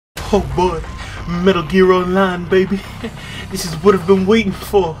Oh boy, Metal Gear Online, baby. This is what I've been waiting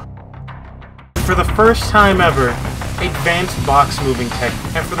for. For the first time ever, advanced box moving tech.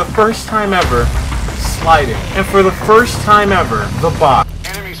 And for the first time ever, sliding. And for the first time ever, the box.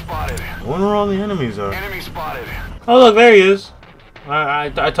 Enemy spotted. I wonder where all the enemies are. Enemy spotted. Oh look, there he is. I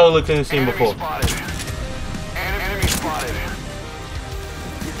totally couldn't see him before. Spotted. Enemy spotted.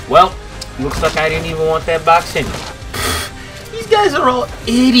 Well, looks like I didn't even want that box anyway. These guys are all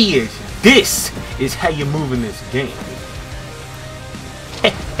idiots. This is how you move in this game.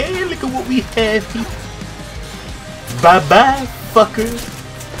 Hey, look at what we have here. Bye-bye, fuckers.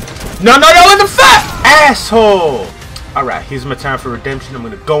 No, in the fat asshole. Alright, here's my time for redemption. I'm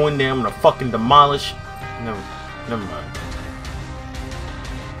gonna go in there, I'm gonna fucking demolish. Never mind.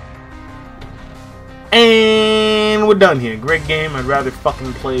 And we're done here. Great game. I'd rather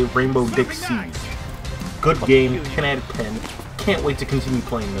fucking play Rainbow Dick Siege. Good game, 10 out of 10. Can't wait to continue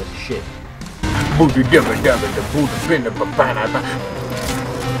playing this shit.